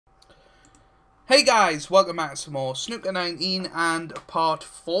Hey guys, welcome back to some more Snooker 19 and part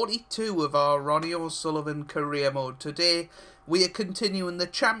 42 of our Ronnie O'Sullivan Career Mode. Today we are continuing the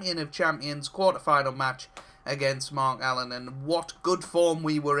Champion of Champions quarterfinal match against Mark Allen, and what good form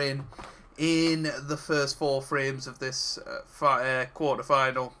we were in the first four frames of this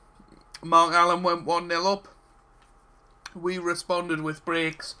quarterfinal. Mark Allen went 1-0 up. We responded with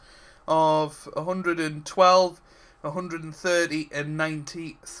breaks of 112, 130 and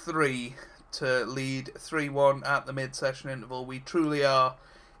 93 to lead 3-1 at the mid-session interval. We truly are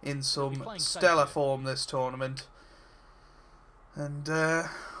in some stellar form this tournament. And,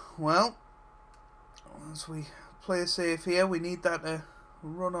 well, as we play safe here, we need that to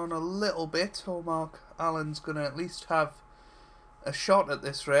run on a little bit, or Mark Allen's going to at least have a shot at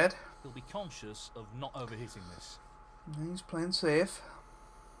this red. He'll be conscious of not overhitting this. He's playing safe.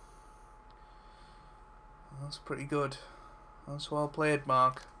 That's pretty good. That's well played,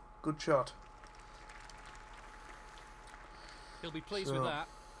 Mark. Good shot. He'll be pleased with that.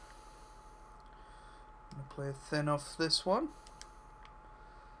 I'm going to play thin off this one.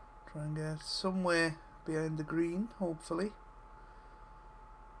 Try and get somewhere behind the green, hopefully.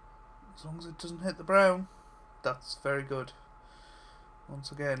 As long as it doesn't hit the brown. That's very good.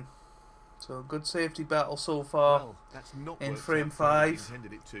 Once again. So, good safety battle so far. Well, that's not in frame 5.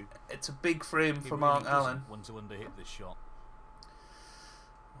 It's a big frame for Mark Allen. Want to underhit this shot.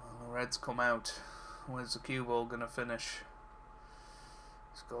 Well, the red's come out. Where's the cue ball going to finish?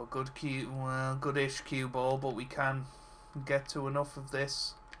 It's got a good goodish cue ball, but we can get to enough of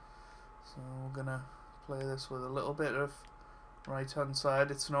this. So we're gonna play this with a little bit of right hand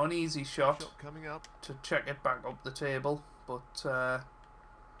side. It's not an easy shot coming up to check it back up the table, but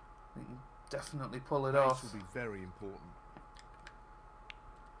we can definitely pull it off. This will be very important.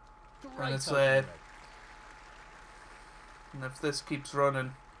 And it's there. And if this keeps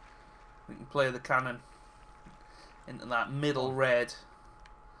running, we can play the cannon into that middle red.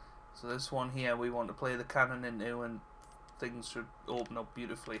 So this one here we want to play the cannon into, and things should open up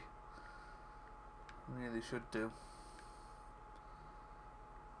beautifully. Really should do.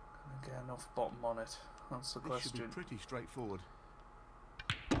 Can I get enough bottom on it? That's the question. Should be pretty straightforward.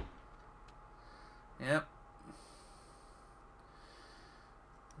 Yep.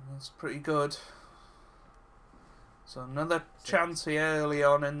 That's pretty good. So another chance here early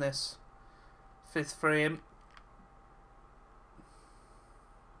on in this 5th frame.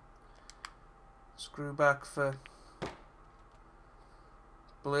 Screw back for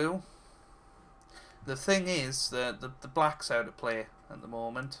blue. The thing is that the black's out of play at the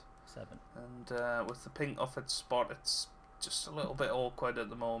moment. 7. And with the pink off its spot, it's just a little bit awkward at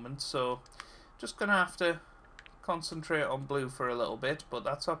the moment. So just going to have to concentrate on blue for a little bit, but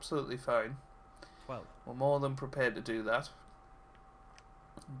that's absolutely fine. 12. We're more than prepared to do that.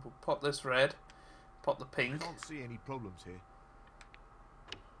 We'll pop this red, pop the pink. I can't see any problems here.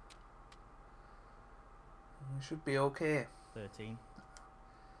 We should be okay. 13.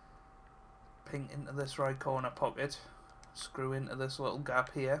 Pink into this right corner pocket. Screw into this little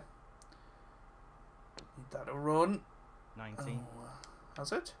gap here. Need that to run. 19. Oh,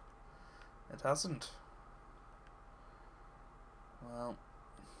 has it? It hasn't. Well,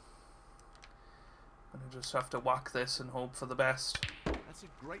 I'm going to just have to whack this and hope for the best. That's a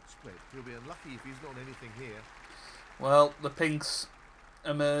great split. He'll be unlucky if he's not on anything here. Well, the pinks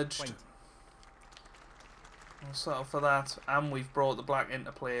emerged. 20. We'll settle for that, and we've brought the black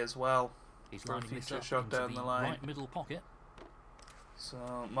into play as well. He's for a lining this future up shot into down the line. right middle pocket. So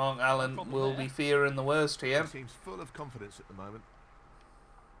Mark Allen will be fearing the worst here. He seems full of confidence at the moment.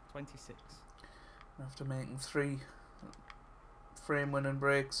 26. After making 3 frame-winning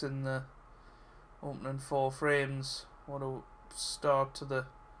breaks in the opening 4 frames, what a start to the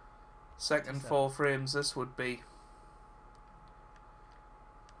second 4 frames this would be.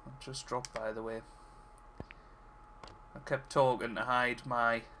 I've just dropped, by the way. I kept talking to hide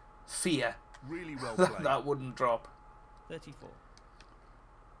my fear really well played. that wouldn't drop. 34.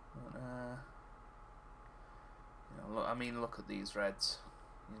 But, you know, look at these reds.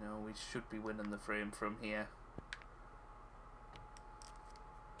 You know, we should be winning the frame from here.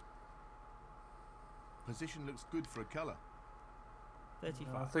 Position looks good for a colour. 35.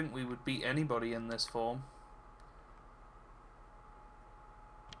 You know, I think we would beat anybody in this form.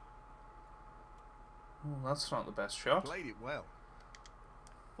 Oh, that's not the best shot. Played it well.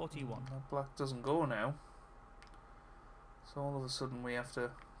 41. That black doesn't go now. So all of a sudden we have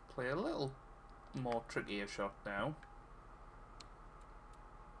to play a little more trickier shot now.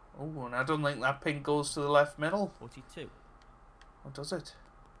 Oh, and I don't think that pink goes to the left middle. 42. Or does it?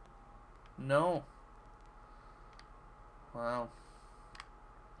 No. Well,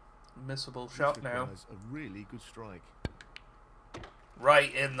 missable This shot now. requires a really good strike.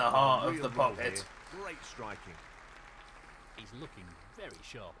 Right in the heart of Real the roll pocket. here. Great striking. He's looking very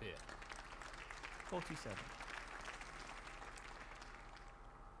sharp here. 47.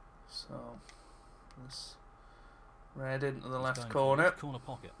 So, this red into the He's left going for corner. left corner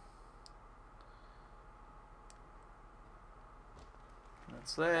pocket.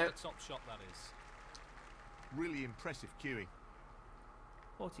 That's there. What a top shot that is. Really impressive cueing.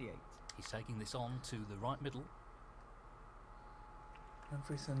 48. He's taking this on to the right middle.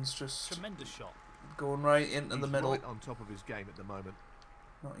 Everything's just Tremendous shot. going right into the He's middle. right on top of his game at the moment.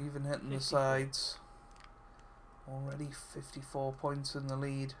 Not even hitting the 54. sides. Already 54 points in the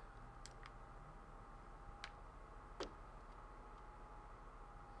lead.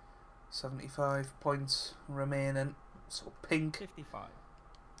 $75 points remaining. So pink, 55.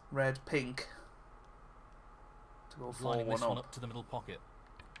 red, pink. To go He's lining 4-1 this one up. up to the middle pocket.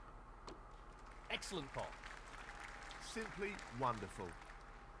 Excellent pot. Simply wonderful.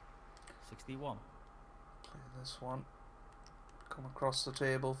 61. Play this one. Come across the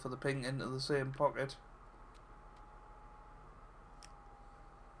table for the pink into the same pocket.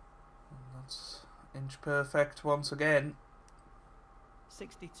 And that's inch perfect once again.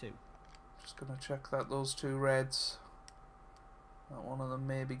 62. Just gonna check that those two reds, that one of them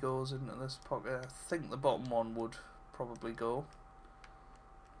maybe goes into this pocket. I think the bottom one would probably go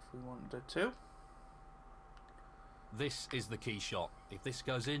if we wanted it to. This is the key shot. If this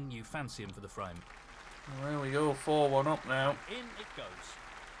goes in, you fancy him for the frame. Well, there we go, 4-1 up now. In it goes.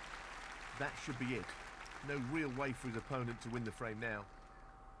 That should be it. No real way for his opponent to win the frame now.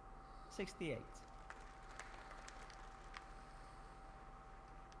 68.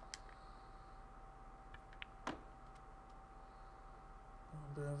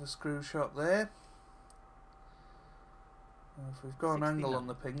 A bit of a screw shot there. If we've got an angle 69. on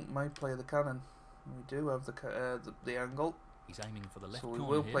the pink, might play the cannon. We do have the angle, He's aiming for the left so we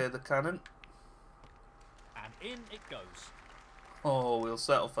corner will here. play the cannon. And in it goes. Oh, we'll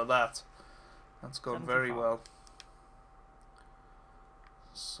settle for that. That's gone very 75. well.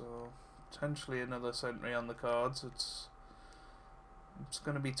 So potentially another century on the cards. It's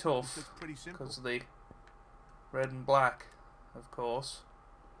going to be This tough looks pretty simple. because of the red and black, of course.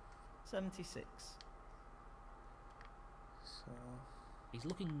 76. So He's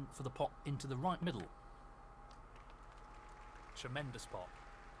looking for the pot into the right middle. Tremendous pot.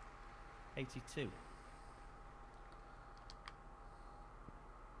 82.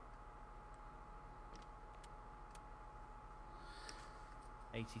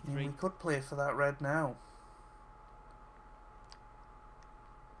 we 83. could play for that red now.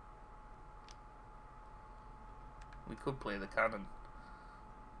 We could play the cannon.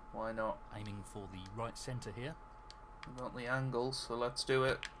 Why not? Aiming for the right centre here. We've got the angle, so let's do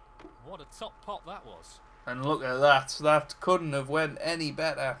it. What a top pot that was. And look at that. That couldn't have went any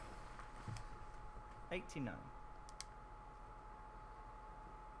better. 89.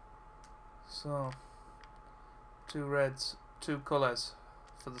 So, two reds, two colours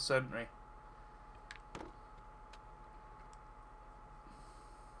for the century.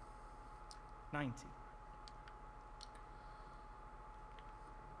 $90.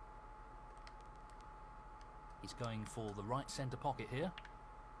 He's going for the right centre pocket here.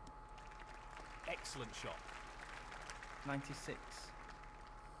 Excellent shot. 96.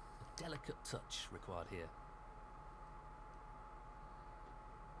 A delicate touch required here.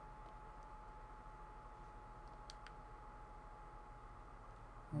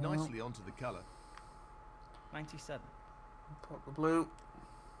 Nicely onto the colour. 97. Pop the blue.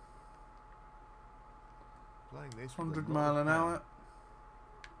 Playing this with a 100 lot mile of an power. hour.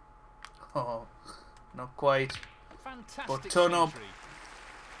 Oh, not quite. Fantastic But turn up. century.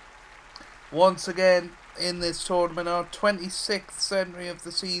 Once again in this tournament, our 26th century of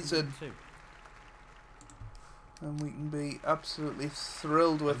the season. 2. And we can be absolutely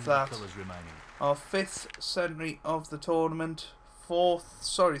thrilled with Only that. colours remaining. Our 5th century of the tournament.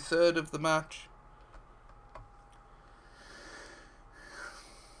 Third of the match.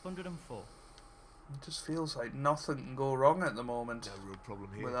 104. It just feels like nothing can go wrong at the moment No real problem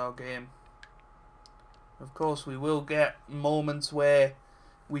here. with our game. Of course, we will get moments where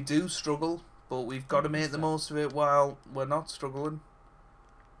we do struggle, but we've got to make the most of it while we're not struggling.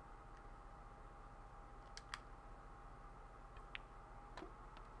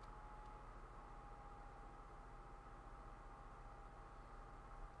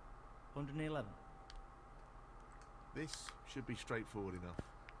 $111. This should be straightforward enough.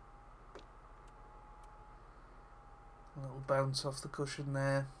 A little bounce off the cushion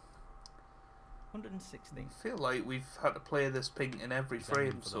there. 116. I feel like we've had to play this pink in every He's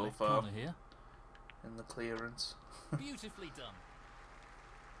aiming frame for the so left far corner here. in the clearance. Beautifully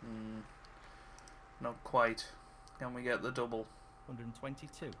done. Not quite. Can we get the double?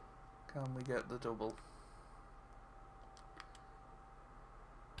 122. Can we get the double?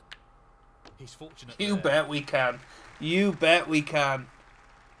 He's fortunate. You there. bet we can. You bet we can.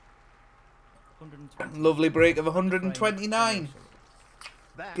 120. Lovely break of Frame, 129.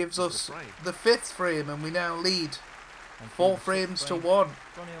 That Gives is us the frame. the 5th frame and we now lead And 4 through the 6th frames to frame, 1.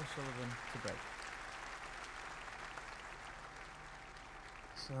 Ronnie O'Sullivan to break.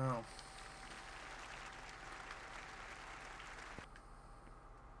 So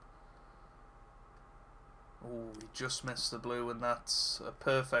oh, we just missed the blue and that's a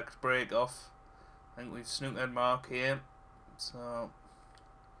perfect break off. I think we've snookered Mark here. So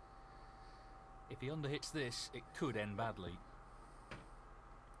If he underhits this, it could end badly.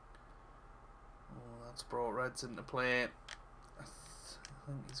 oh, that's brought reds into play. I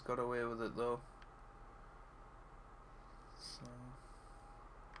think he's got away with it though. So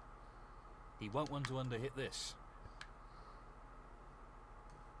He won't want to underhit this.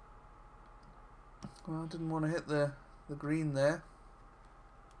 well, I didn't want to hit the green there.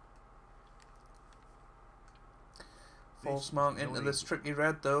 False This mark is into not this easy. tricky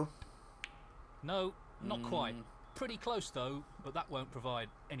red though. No, not quite. Pretty close though, but that won't provide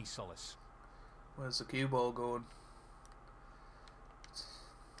any solace. Where's the cue ball going?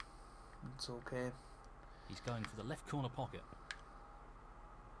 It's okay. He's going for the left corner pocket.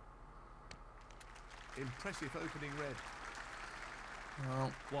 Impressive opening red.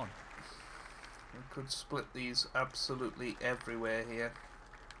 Well, 1. we could split these absolutely everywhere here.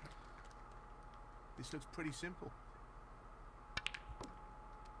 This looks pretty simple.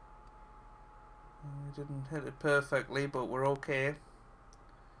 We didn't hit it perfectly, but we're okay.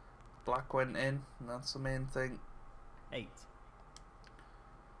 Black went in, and that's the main thing. 8.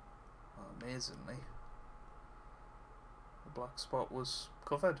 Well, amazingly, the black spot was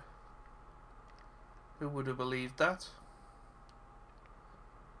covered. Who would have believed that?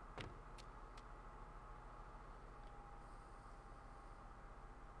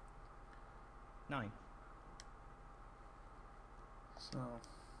 Nine. So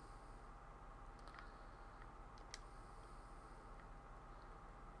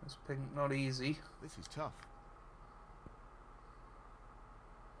this pink not easy, This is tough.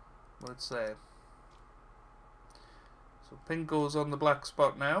 but it's there. So pink goes on the black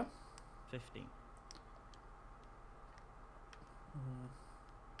spot now. 15.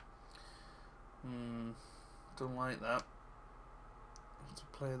 Don't like that. Have to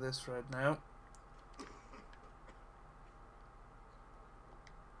play this red now.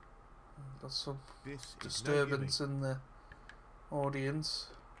 Got some This is disturbance in the audience.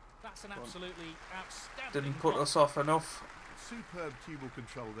 That's an absolutely outstanding Didn't put block. us off enough. Superb tubal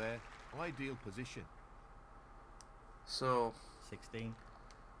control there. Ideal position. So 16.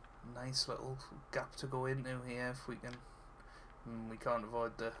 nice little gap to go into here if we can. We can't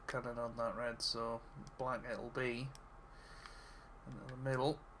avoid the cannon on that red, so black it'll be into the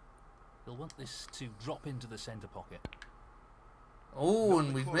middle. He'll want this to drop into the centre pocket. Oh, Not and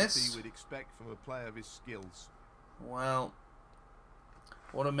the we've quality missed. we'd expect from a player of his skills. Well,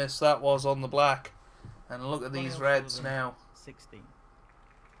 what a miss that was on the black. And look at Ronnie these reds O'Sullivan, now. 16.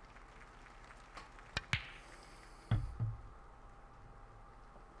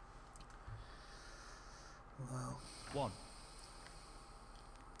 Wow. 1.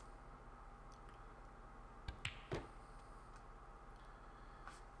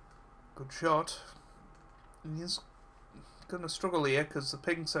 Good shot. He's going to struggle here because the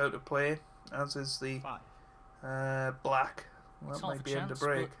pink's out of play, as is the 5. black. Well, It's that half might a be end chance, to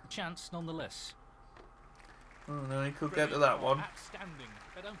break. but chance nonetheless. Oh no, he could get to that one. Outstanding.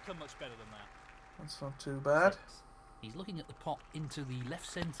 They don't come much better than that. That's not too bad. 6. He's looking at the pot into the left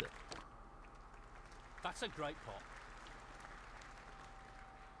centre. That's a great pot.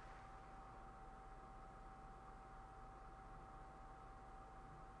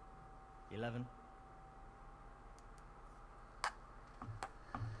 11.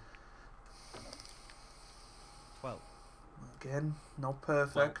 12. Again, not Well,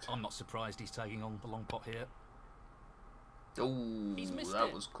 perfect. I'm not surprised he's taking on the long pot here. Oh, He's missed that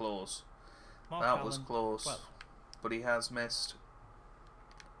it. was close. Mark That was Allen, close. 12. But he has missed.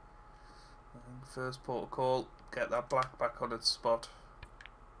 I think first protocol, get that black back on its spot.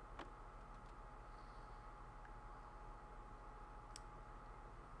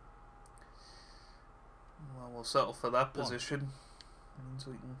 Well, we'll settle for that One. position. Means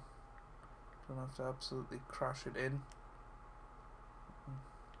we can don't have to absolutely crash it in.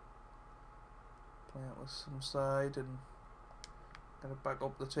 Play it with some side and get it back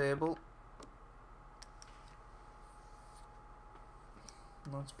up the table.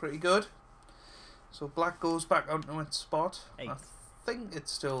 And that's pretty good. So black goes back onto its spot. 8. I think it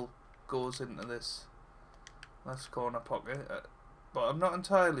still goes into this left corner pocket, but I'm not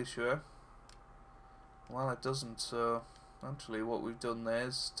entirely sure. Well, it doesn't, so actually what we've done there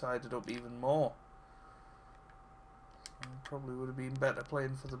is tied it up even more. So probably would have been better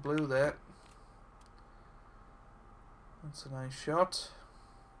playing for the blue there. That's a nice shot.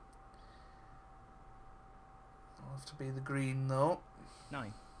 It'll have to be the green though.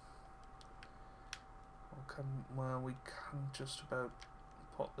 9. Well, we can just about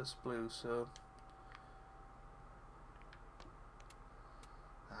pot this blue, so...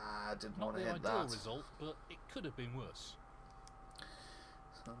 I didn't Not want to the hit ideal that. result, but it could have been worse.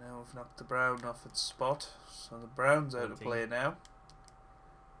 So now we've knocked the brown off its spot, so the brown's out of 14. play now.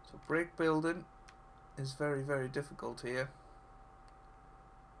 So break building is very, very difficult here.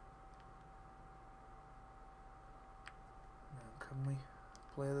 Now can we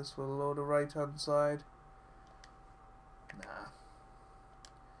play this with a load of right hand side? Nah.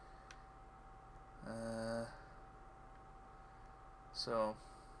 So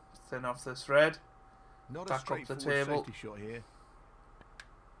thin off this red, Not a back up the straightforward table, safety shot here.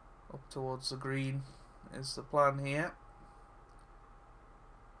 up towards the green is the plan here.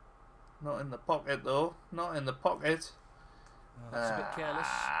 Not in the pocket though, not in the pocket. That's a bit careless.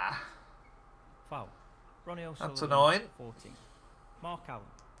 Foul. Ronnie O'Sullivan. That's annoying. 14. Mark Allen.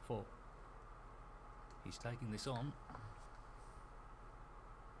 4. He's taking this on.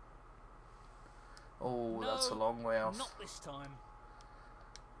 Oh, No, that's a long way off. Not this time.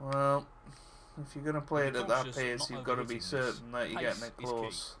 Well, if you're going to play it Be at that cautious of pace, not you've got to be overhitting this. certain that you're Pace getting it is key.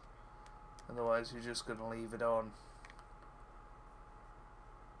 close. Otherwise, you're just going to leave it on.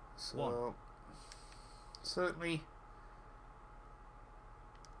 So, 1. certainly,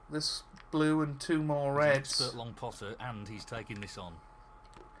 this blue and 2 more He's an reds expert long potter, and he's taking this on.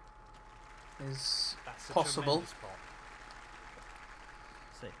 is That's a possible. tremendous pot.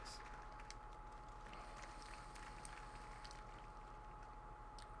 6.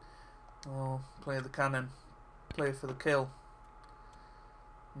 Oh, play the cannon. Play for the kill.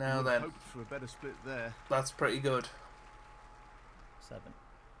 Now Would then, have hoped for a better split there. that's pretty good. 7.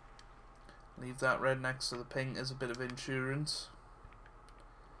 Leave that red next to the pink as a bit of insurance.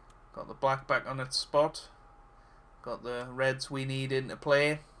 Got the black back on its spot. Got the reds we need into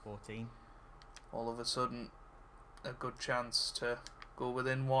play. 14. All of a sudden, a good chance to go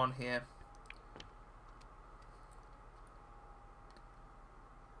within 1 here.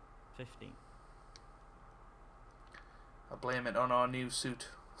 15. I blame it on our new suit.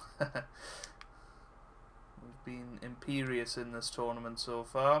 We've been imperious in this tournament so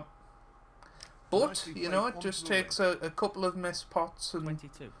far. But, Nicely you know, played it on just the red. takes a couple of missed pots and,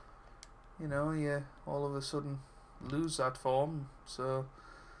 22. you know, you all of a sudden lose that form. So,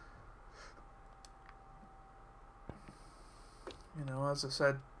 you know, as I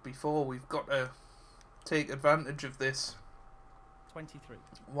said before, we've got to take advantage of this 23.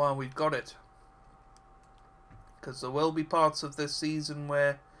 while we've got it. Because there will be parts of this season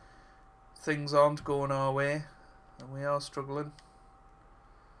where things aren't going our way and we are struggling.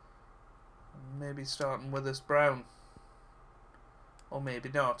 Maybe starting with this brown. Or maybe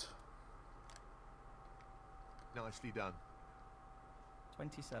not. Nicely done.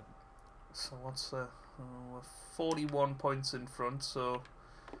 27. So what's the... we're 41 points in front, so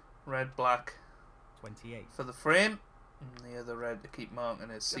red, black 28. for the frame. And the other red to keep marking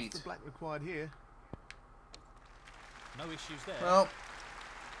his Just seat. the black required here. No issues there. Well,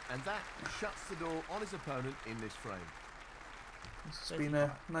 And that shuts the door on his opponent in this frame. this has been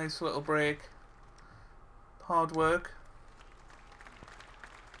a nice little break. Hard work.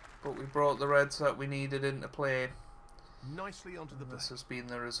 But we brought the reds that we needed into play. Nicely onto the And black. this has been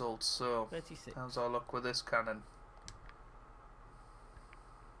the result. So, 36. how's our luck with this cannon?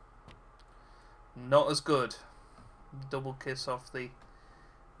 Not as good. Double kiss off the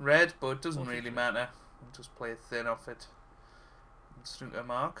red, but it doesn't really 43. matter. We'll just play thin off it. And Snooker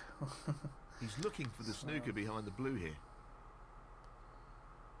mark. He's looking for the snooker behind the blue here.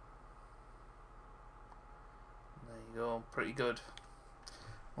 There you go, pretty good.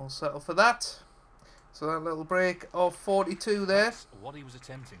 We'll settle for that. So that little break of 42 there That's what he was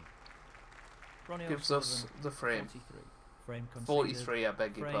attempting. Ronnie gives O'Sullivan. us the frame. 43. Frame conceded. 43, I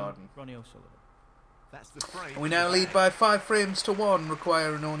beg your Frame, pardon. Ronnie O'Sullivan. That's the frame. And we now lead by 5 frames to 1,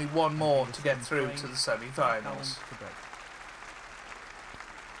 requiring only 1 more to get through Frame. to the Allen semi-finals. to break.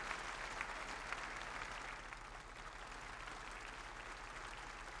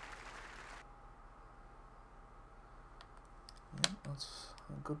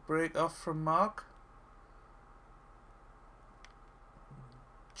 good break off from Mark.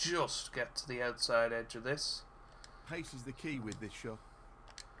 Just get to the outside edge of this. Pace is the key with this shot.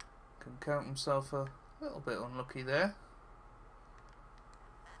 Can count himself a little bit unlucky there.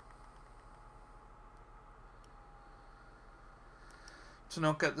 To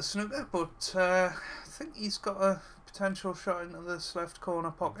not get the snooker, but I think he's got a potential shot into this left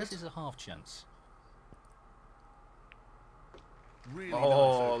corner pocket. This is a half chance. Really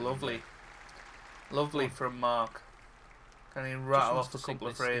Oh, nice lovely. Lovely from Mark. Can he rattle off a couple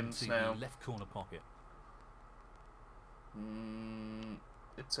of frames now? Left corner pocket.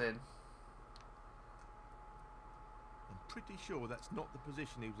 It's in. I'm pretty sure that's not the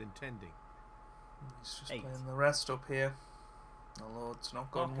position he was intending. He's just 8. playing the rest up here. Although it's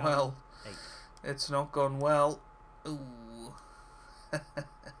not gone Mark well. 8. It's not gone well. Ooh.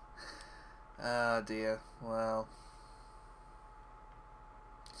 Ah dear. Well.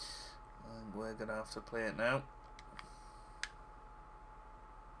 I think we're going to have to play it now.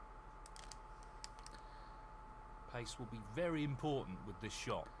 Pace will be very important with this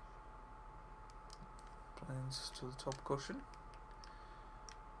shot. Planes to the top cushion.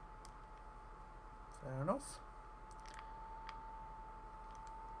 Fair enough.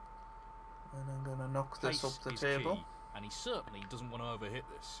 And I'm going to knock this Pace up the is table. key, and he certainly doesn't want to overhit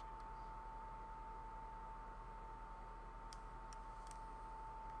this.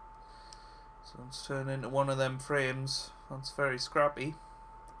 So it's turned into one of them frames. That's very scrappy.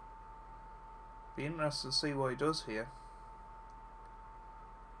 Be interested to see what he does here.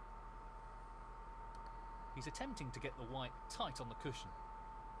 He's attempting to get the white tight on the cushion.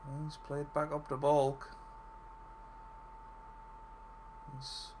 He's played back up the balk.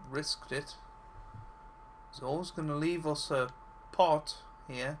 He's risked it. He's always going to leave us a pot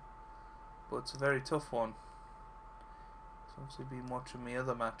here, but it's a very tough one. I've obviously been watching my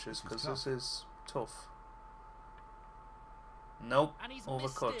other matches because this is tough. Nope, And he's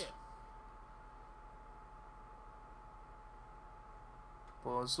overcut. missed it.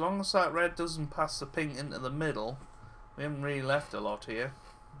 But as long as that red doesn't pass the pink into the middle, we haven't really left a lot here.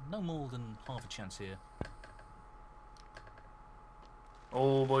 No more than half a chance here.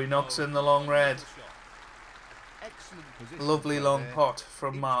 Oh boy, knocks in the long red. Beautiful shot. Excellent position. Lovely shot long there. pot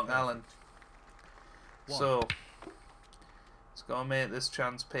from It's Mark perfect. Allen. One. So, it's got to make this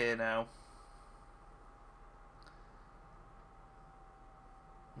chance pay now.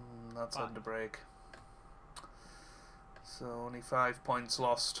 That's Five. under break. So only 5 points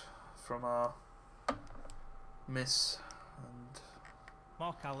lost from our miss. And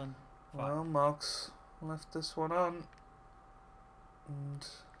Mark Allen. 5. well, Mark's left this one on. And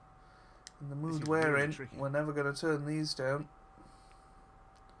in the mood is we're really in, tricky. we're never going to turn these down.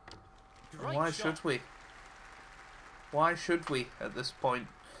 And Great why shot. should we? Why should we at this point?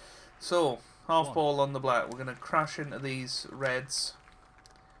 So, half One. ball on the black. We're going to crash into these reds.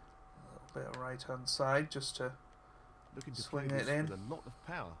 A little bit of right hand side just to Looking to swing play it this in. with a lot of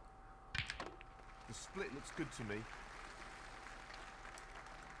power. The split looks good to me.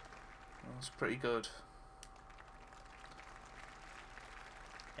 That's pretty good.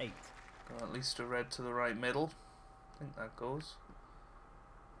 8. Got at least a red to the right middle. I think that goes.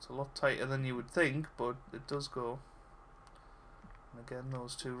 It's a lot tighter than you would think, but it does go. And again,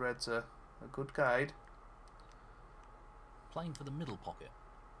 those two reds are a good guide. Playing for the middle pocket.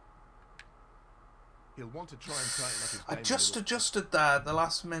 He'll want to try and tighten up his I game a just little. adjusted that at the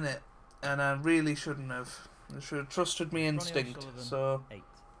last minute, and I really shouldn't have. I should have trusted my instinct. O'Sullivan. So 8.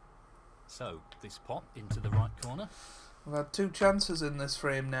 So, this pot into the right corner. we've had 2 chances in this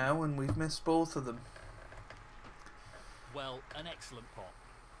frame now, and we've missed both of them. Well, an excellent pot.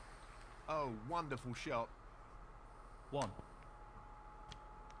 Oh, wonderful shot. 1.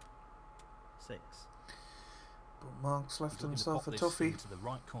 6. But Mark's left He's looking to himself pop a this toughie. into the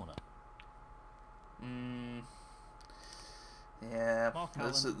right corner. Yeah, Mark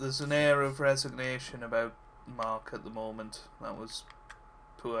there's an air of resignation about Mark at the moment. That was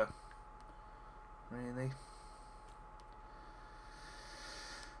poor, really.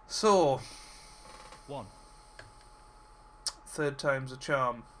 So, 1. third time's a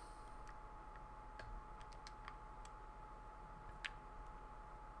charm.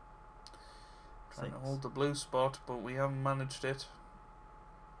 Trying to 6. hold the blue spot, but we haven't managed it.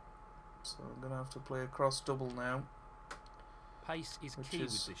 So I'm going to have to play a cross double now. Pace is Which key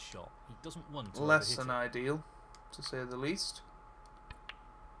is with this shot. He doesn't want to Less overhit than it. ideal, to say the least.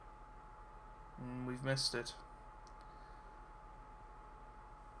 We've missed it.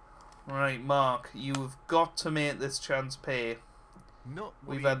 Right, Mark, you've got to make this chance pay. Not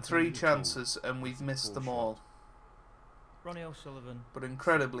what We've he had 3 intended at all. chances and we've It's a missed poor them all. shot. Ronnie O'Sullivan. But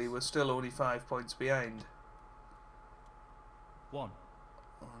incredibly, we're still only 5 points behind. 1.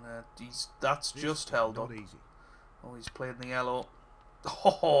 And that's This just is held not up. easy. Oh, he's playing the yellow.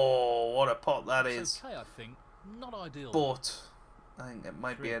 Oh, what a pot that It's is. okay, I think. Not ideal. But I think it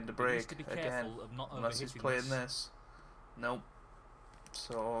might 3. be end of He needs break to be again. careful of not Unless he's overhitting playing this. Nope.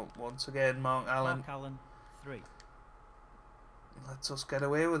 So, once again, Mark Allen Mark Allen. 3. lets us get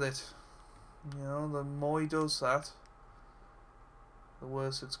away with it. You know, the more he does that, the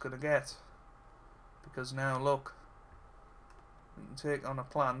worse it's going to get. Because now, look, we can take on a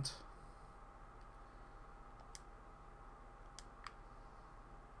plant.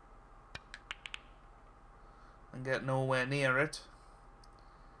 And get nowhere near it.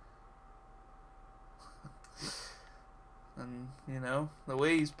 And, you know, the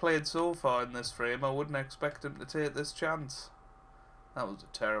way he's played so far in this frame, I wouldn't expect him to take this chance. That was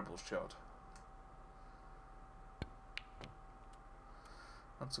a terrible shot.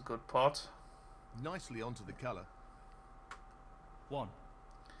 That's a good pot. Nicely onto the colour. 1.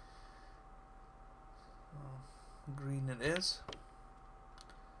 Green it is.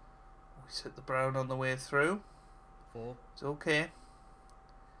 He's hit the brown on the way through. 4. It's okay.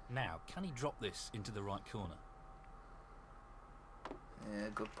 Now, can he drop this into the right corner? Yeah,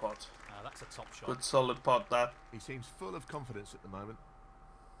 good pot. That's a top shot. Good solid pot, that. He seems full of confidence at the moment.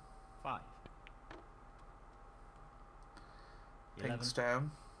 5. Pink's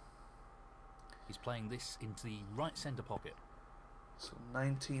down. He's playing this into the right centre pocket. So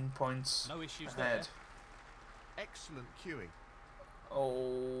 19 points No issues ahead. Excellent cueing.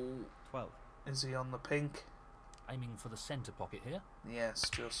 Oh, 12. is he on the pink? Aiming for the centre pocket here. Yes,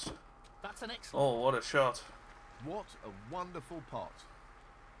 just. That's an excellent. Oh, what a shot. What a wonderful pot.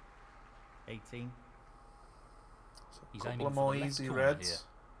 18. So He's a couple aiming of for more the left easy corner reds. here.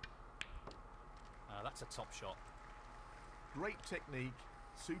 That's a top shot. Great technique.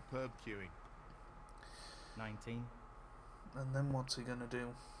 Superb cueing. 19. And then what's he going to do?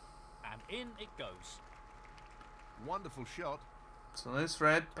 And in it goes. Wonderful shot. So this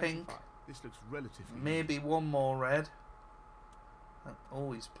red, pink, 25. This looks relatively maybe one more red.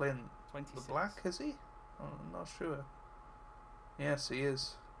 Oh, he's playing 26. the black, is he? Oh, I'm not sure. Yes, he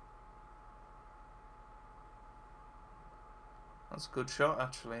is. That's a good shot,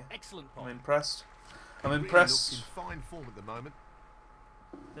 actually. Excellent pot. I'm impressed. I'm Really impressed. looks in fine form at the moment.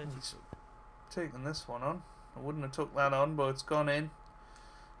 32. Taking this one on. I wouldn't have took that on, but it's gone in.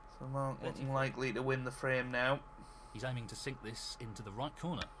 So Mark looking 34. likely to win the frame now. He's aiming to sink this into the right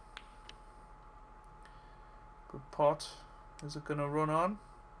corner. Good pot. Is it going to run on?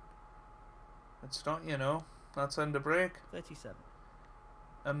 It's not, you know. That's end of break. 37.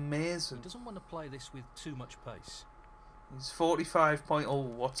 He Amazing. doesn't want to play this with too much pace. He's 45 point. Oh,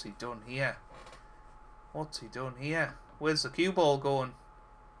 what's he done here? What's he done here? Where's the cue ball going?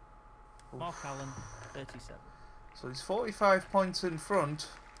 Mark Allen. 37. So he's 45 points in front,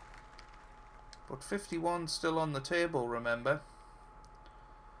 but 51 still on the table, remember?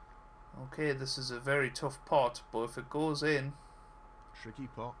 Okay, this is a very tough pot, but if it goes in, Tricky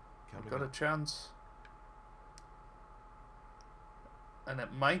pot. we've Coming got a up. chance. And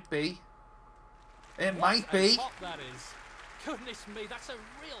it might be. It might What be. a pot that is. Goodness me, that's a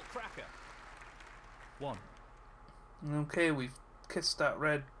real cracker. 1. Okay, we've kissed that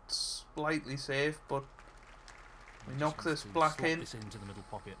red slightly safe, but we knock Just this wants to black slot in. this into the middle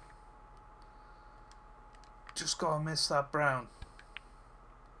pocket. Just gotta miss that brown.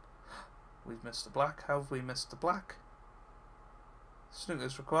 We've missed the black. How have we missed the black?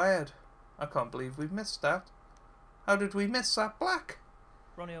 Snooker's required. I can't believe we've missed that. How did we miss that black?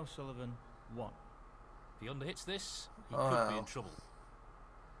 Ronnie O'Sullivan. 1. If he underhits this, he Oh, could be well. in trouble.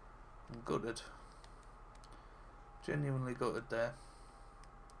 I'm gutted. Genuinely gutted there.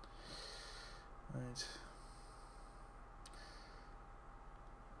 Right.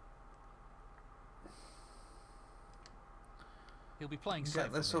 He'll be playing safe.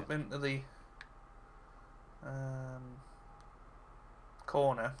 Get this from up here. into the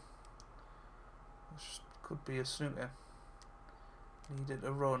corner. Which could be a snooker. Needed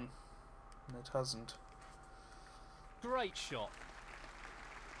a run, and it hasn't. Great shot.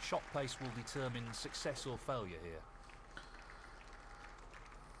 Shot pace will determine success or failure here.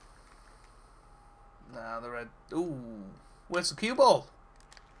 Nah, the red. Ooh, where's the cue ball?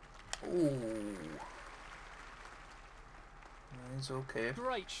 Ooh, he's okay.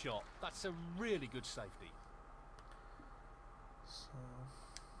 Great shot. That's a really good safety. So.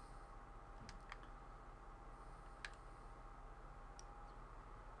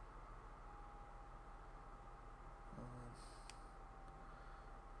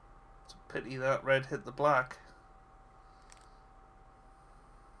 It's a pity that red hit the black.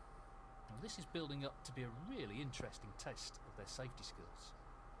 This is building up to be a really interesting test of their safety skills.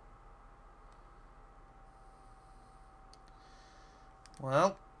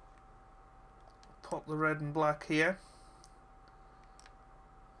 Well, pop the red and black here.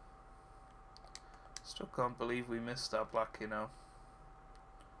 Still can't believe we missed that black, you know.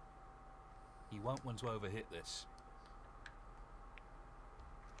 You won't want to overhit this.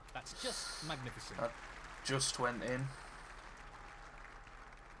 That's just magnificent. That just went in.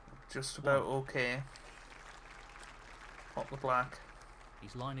 Just about okay. Pop the black.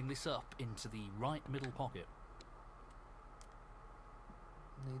 He's lining this up into the right middle pocket.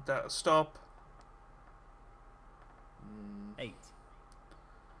 Need that to stop. 8.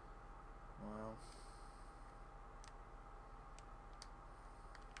 Well.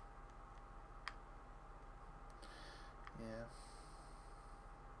 Yeah.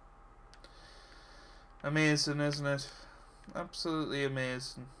 Amazing, isn't it? Absolutely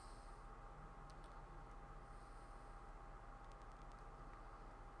amazing.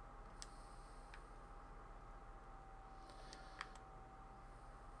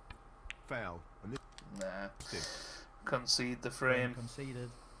 Foul. And Nah. this. Concede the frame.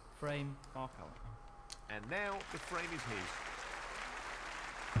 Conceded. Frame, Mark Allen. And now the frame is his.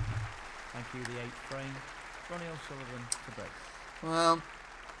 Thank you, the 8th frame. Ronnie O'Sullivan to break. Well,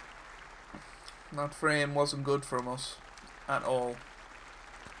 that frame wasn't good from us at all.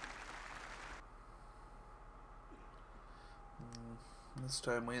 This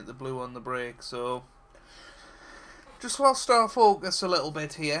time we hit the blue on the break, so just lost our focus a little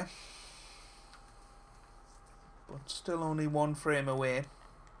bit here. But still only one frame away.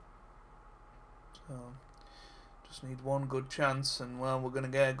 So just need one good chance, and well, we're going to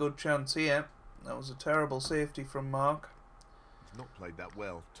get a good chance here. That was a terrible safety from Mark. He's not played that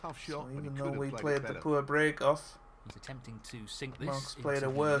well. Tough So shot, but he even could though have we played played it the better. poor break off, He's attempting to sink this Mark's into played a the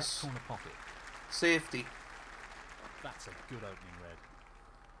worse left corner pocket. safety. That's a good opening red.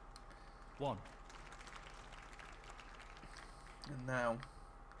 1. And now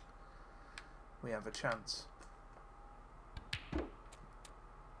we have a chance.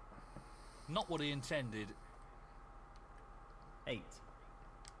 Not what he intended. 8.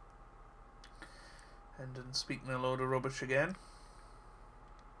 Hendon speaking a load of rubbish again.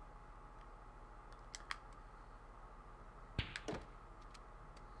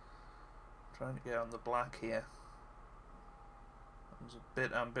 Trying to get on the black here. That was a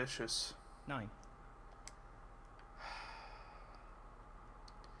bit ambitious. 9.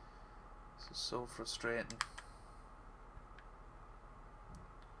 This is so frustrating.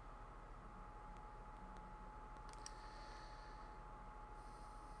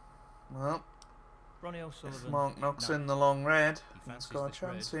 Well, Ronnie if O'Sullivan. Mark knocks 9. in the long red, He he's fancies got a this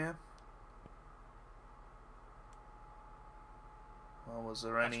chance red. here. Well, was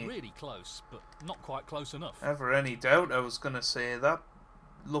there That's any really close, but not quite close enough. ever any doubt? I was going to say that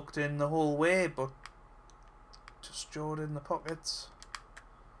looked in the whole way, but just jawed in the pockets.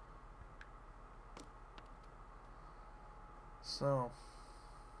 So,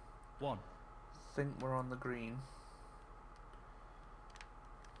 1. think we're on the green.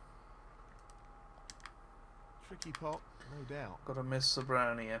 Tricky pot, no doubt. Got to miss the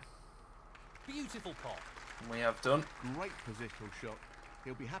brown here. Beautiful pot. And we have done. Great positional shot.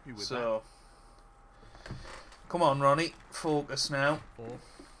 He'll be happy with that. So, come on, Ronnie. Focus now. 4.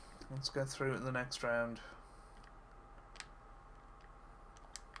 Let's get through to the next round.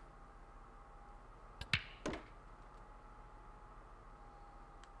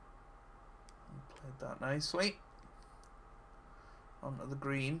 Played that nicely. Onto the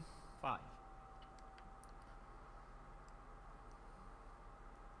green. 5.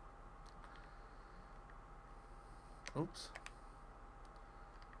 Oops.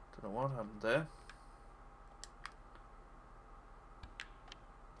 Don't know what happened there.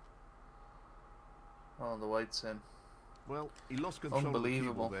 Oh, the white's in. Well, he lost control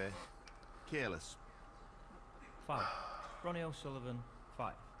Unbelievable. of the cue ball there. Careless. 5. Ronnie O'Sullivan.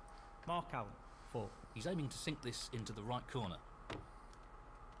 5. Mark Allen. 4. He's aiming to sink this into the right corner.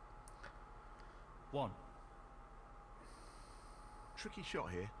 1. Tricky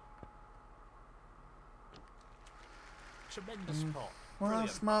shot here. Tremendous pot. Well, Brilliant.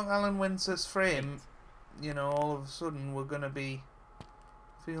 if Mark Allen wins this frame, you know, all of a sudden we're going to be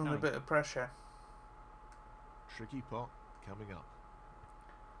feeling a 9. bit of pressure. Tricky pot coming up.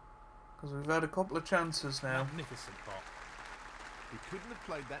 Because we've had a couple of chances now. Magnificent pot. He couldn't have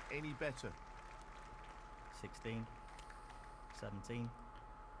played that any better. 16. 17.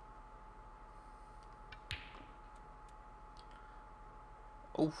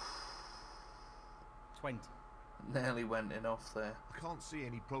 Oof. 20. Nearly went in off there. I can't see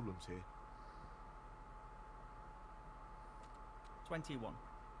any problems here. 21.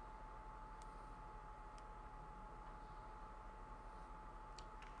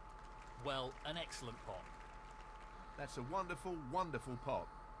 Well, an excellent pot. That's a wonderful, wonderful pot.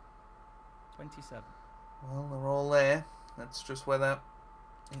 27. Well, they're all there. That's just whether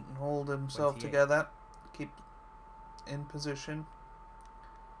he can hold himself 28. together, keep in position.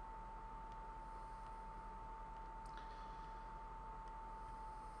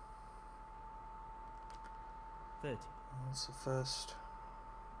 30. That's the first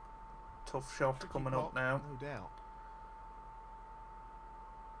tough shot Tricky coming pot, up now. no doubt.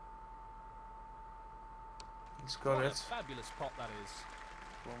 He's got What a it. fabulous pot that is.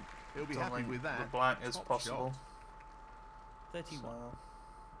 Well, He'll be don't happy think with that. the black is Top possible. shot. 31. So,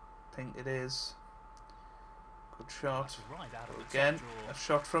 think it is. Good shot. That's right out of the Again, top drawer. a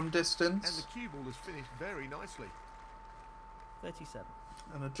shot from And distance. the cue ball has finished very nicely. 37.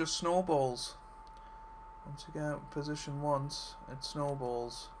 And it just snowballs. Once you get out of position once, it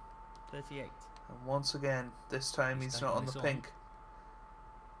snowballs. 38. And once again, this time He's he's not on taking the this on. pink.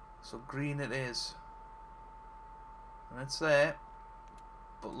 So green it is. And it's there.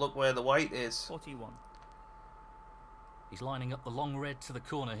 But look where the white is. 41. He's lining up the long red to the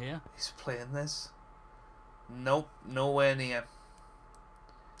corner here. He's playing this. Nope, nowhere near.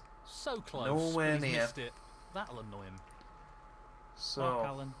 So close, Nowhere but he's near. missed it. That'll annoy him. Mark So,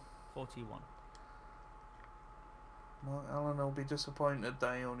 Allen, 41. Mark Allen will be disappointed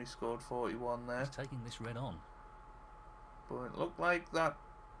that he only scored 41 there. He's taking this red on. But it looked like that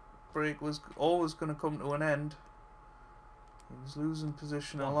break was always going to come to an end. He was losing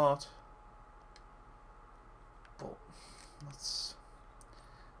position a One. lot. But that's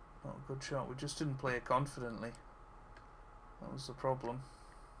not a good shot. We just didn't play it confidently. That was the problem.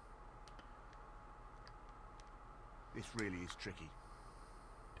 This really is tricky.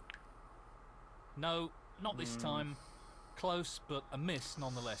 No, not this time. Close, but a miss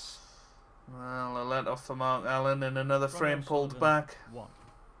nonetheless. Well, a let off for Mark Allen and another Ronnie frame pulled O'Sullivan, back. 1.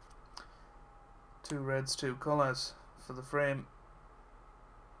 2 reds, 2 colours for the frame.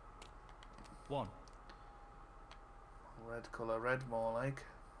 1. Red colour, red more like.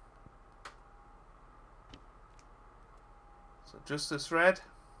 So just this red,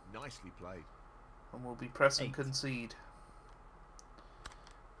 Nicely played. and we'll be pressing 8. concede.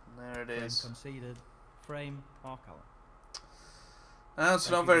 And there it Frame is. conceded. Frame, Mark Allen. That's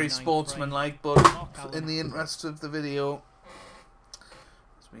Thank not you, very 9 sportsmanlike, Mark but Allen. in the interest of the video,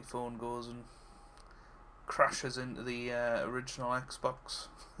 as my phone goes and crashes into the original Xbox.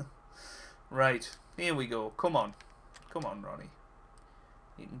 Right, here we go. Come on. Come on, Ronnie.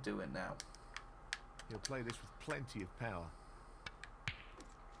 You can do it now. He'll play this with plenty of power.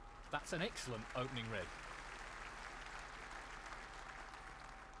 That's an excellent opening red.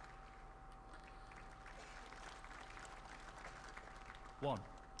 One.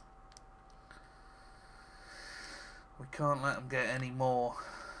 We can't let him get any more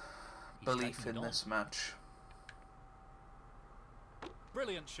He's belief taking in it on. this match.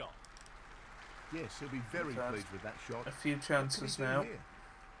 Brilliant shot. Yes, he'll be very We've had pleased with that shot. A few What can he chances do now. here?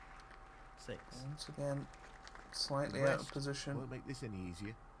 6. Once again, slightly The out of rest position. Won't make this any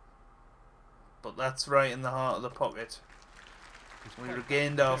easier. But that's right in the heart of the pocket. He's We quite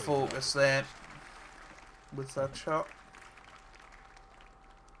regained our very well. focus there with that shot.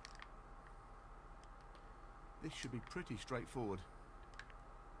 This should be pretty straightforward.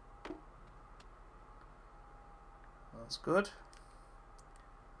 That's good.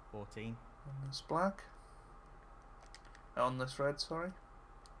 14. On this black. On this red, sorry.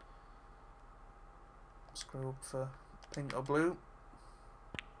 Screw up for pink or blue.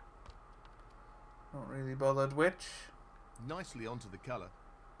 Not really bothered which. Nicely onto the colour.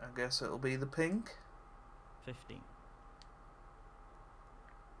 I guess it'll be the pink. 15.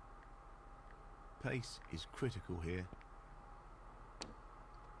 Pace is critical here.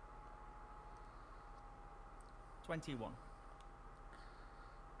 21.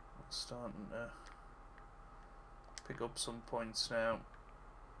 Starting to pick up some points now.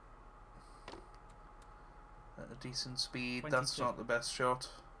 At a decent speed. That's 22. not the best shot.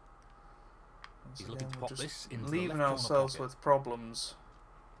 Once He's looking again, to we're pop just this into the leaving left corner ourselves pocket. with problems.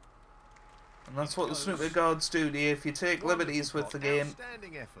 And that's what the Close. snooker gods do to you. If you take Wonderful liberties with pot. the game,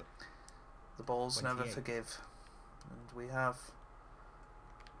 Outstanding effort. the balls never 28. forgive. And we have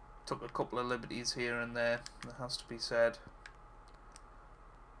took a couple of liberties here and there, that has to be said.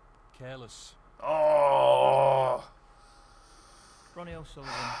 Careless. Oh! Ronnie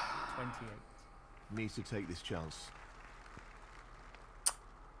O'Sullivan, 28. Needs to take this chance.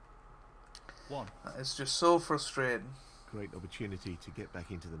 1. That is just so frustrating. Great opportunity to get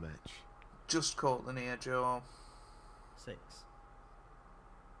back into the match. Just caught the near jaw. 6.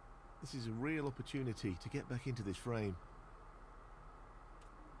 This is a real opportunity to get back into this frame.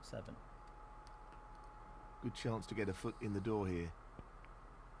 7. Good chance to get a foot in the door here.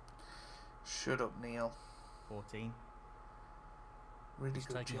 Shut up, Neil. 14. Really He's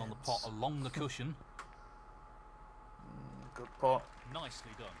good taking on the chance. pot along the cushion. Good pot.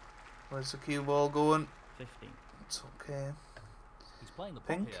 Nicely done. Where's the cue ball going? 15. It's okay. He's playing the pot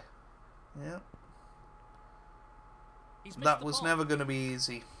Pink. here. Yeah. He's missed That the was pot. never going to be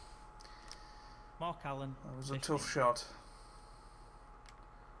easy. Mark Allen. That was a 15. tough shot.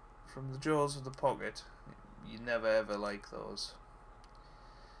 From the jaws of the pocket. You never ever like those.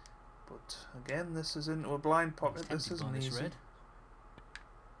 But again, this is into a blind pocket. He's This tempted by isn't this easy. red.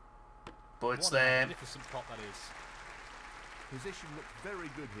 But it's What a there. magnificent pot that is. Position looks very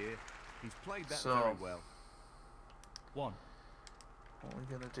good here. He's played that So- very well. 1. What are we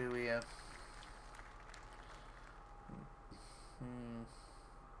going to do here?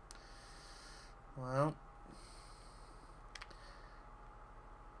 Well,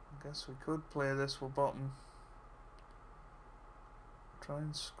 I guess we could play this with bottom. Try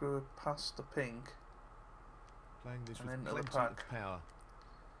and screw it past the pink. Playing this And with into the plenty pack. of power.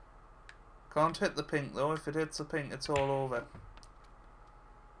 Can't hit the pink though. If it hits the pink, it's all over.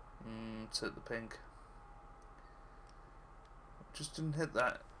 It's hit the pink. Just didn't hit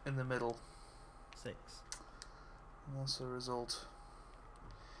that in the middle. 6. And that's the result.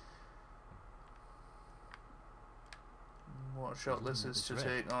 What a shot this is to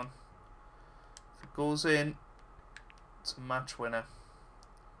take on. If it goes in, it's a match winner.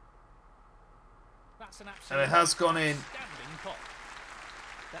 That's an And absolute it has gone in. outstanding pot.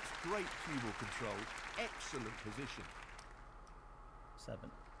 That's great cue ball control. Excellent position. 7.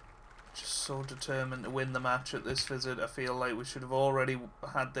 Just so determined to win the match at this visit. I feel like we should have already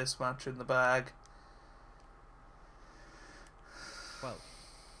had this match in the bag. 12.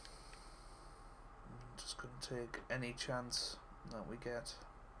 I'm just going to take any chance that we get.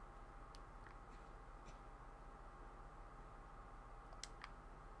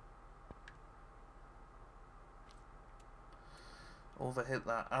 Overhit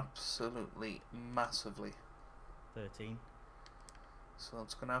that absolutely massively. 13. So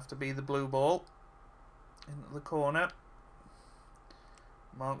it's going to have to be the blue ball into the corner.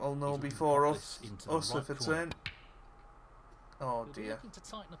 Mark will know He's looking to before pop us, this into the right if it's corner. in. Oh He'll be dear, looking to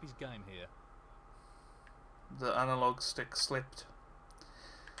tighten up his game here. the analog stick slipped.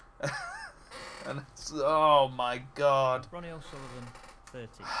 And it's, oh my god. Ronnie O'Sullivan. 30.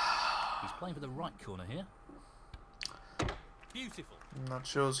 He's playing for the right corner here. Beautiful. And that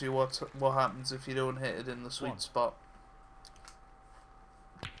shows you what happens if you don't hit it in the sweet 1. spot.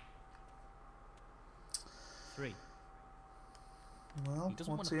 3. Well, He doesn't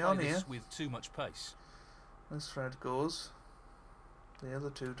want what's to he play on this here? with too much pace. This red goes. The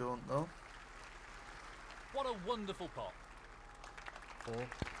other two don't though. What a wonderful pot. 4.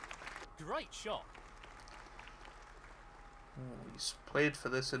 Great shot. Oh, he's played for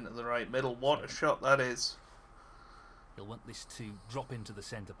this into the right middle. What a shot that is. He'll want this to drop into the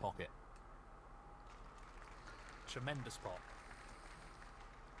centre pocket. Tremendous pot.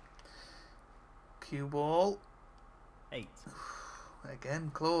 Cue ball. 8.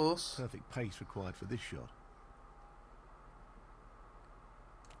 Again, close. Perfect pace required for this shot.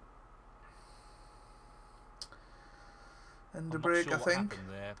 End I'm of not break, sure I what think. happened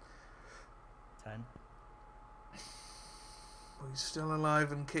there. 10. He's still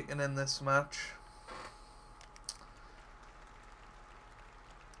alive and kicking in this match.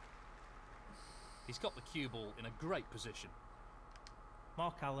 He's got the cue ball in a great position.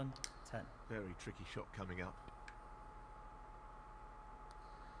 Mark Allen. 10. Very tricky shot coming up.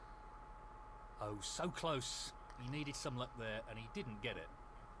 Oh, so close. He needed some luck there, and he didn't get it.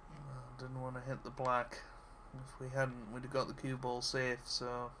 Didn't want to hit the black. If we hadn't, we'd have got the cue ball safe,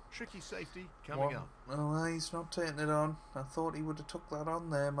 so... Tricky safety coming up. Oh, he's not taking it on. I thought he would have took that on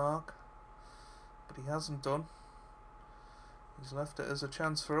there, Mark. But he hasn't done. He's left it as a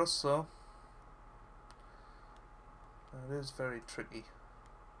chance for us, though. It is very tricky.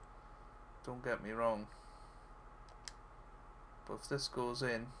 Don't get me wrong. But if this goes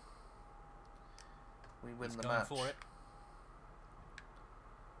in, we win He's the going match. for it.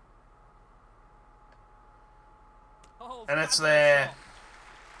 Oh, And it's fabulous there. shot.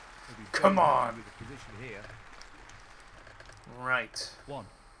 He'll be Come very happy on. with the position here. Right. 1.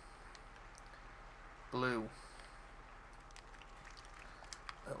 Blue.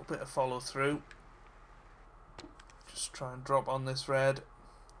 A little bit of follow through. Just try and drop on this red.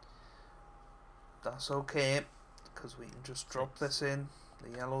 That's okay, because we can just drop this in.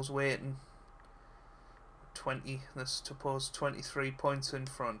 The yellow's waiting. 20, this to pose 23 points in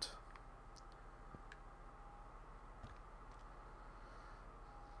front.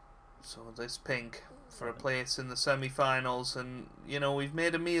 So this pink for a place in the semi-finals, and you know, we've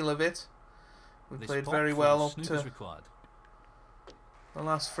made a meal of it. We This played pot very for well up Snooker's to required. the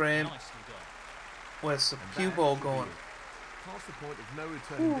last frame. Nicely done. Where's the And cue that ball should be going? it. Past the point of no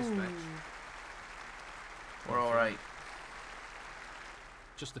return in this match. We're all right.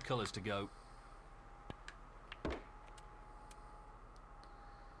 Just the colours to go. Oh,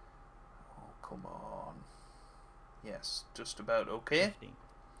 come on. Yes, just about okay. 15.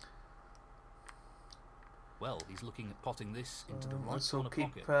 Well, he's looking at potting this into the right This will corner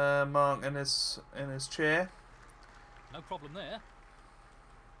keep pocket. Mark in his chair. No problem there.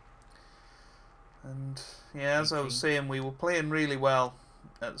 And yeah, as I was 18. saying, we were playing really well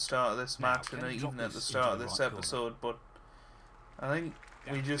at the start of this Now, match, can and he drop even at the this start of into the this right corner? episode. But I think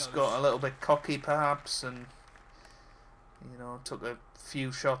we Down just goes. got a little bit cocky, perhaps, and you know, took a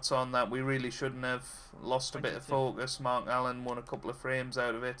few shots on that we really shouldn't have. Lost a bit of 22. focus. Mark Allen won a couple of frames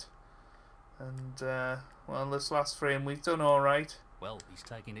out of it, and well, this last frame we've done all right. Well, he's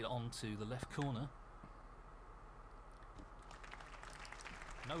taking it on to the left corner.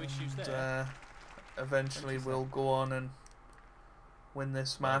 No issues And, there. eventually 27. we'll go on and win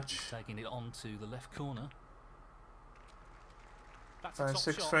this Well, match he's taking it on to the left corner. That's a by top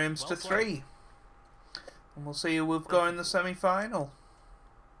 6 shot. frames Well to played. 3. And we'll see who we've got in the semi-final.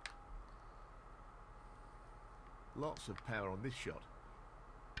 Lots of power on this shot.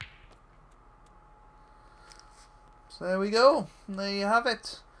 So there we go. And there you have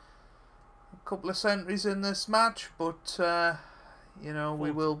it. A couple of centuries in this match, but you know, we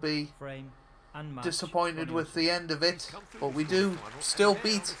 40. will be Frame and match. disappointed Ronnie with the end of it. Come through But the we do quarterfinal, still and now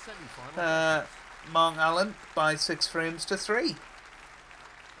beat the semi-final. Mark Allen by 6 frames to 3.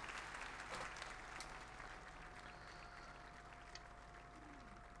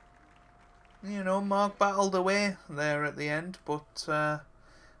 You know, Mark battled away there at the end, but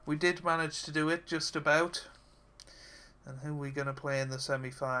we did manage to do it just about. And who are we going to play in the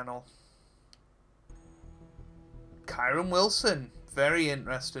semi-final? Kyron Wilson. Very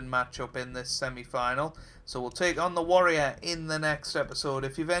interesting matchup in this semi-final. So we'll take on the Warrior in the next episode.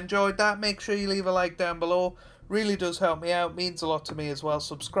 If you've enjoyed that, make sure you leave a like down below. Really does help me out. Means a lot to me as well.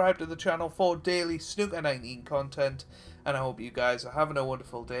 Subscribe to the channel for daily Snooker 19 content. And I hope you guys are having a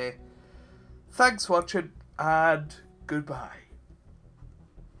wonderful day. Thanks for watching, and goodbye.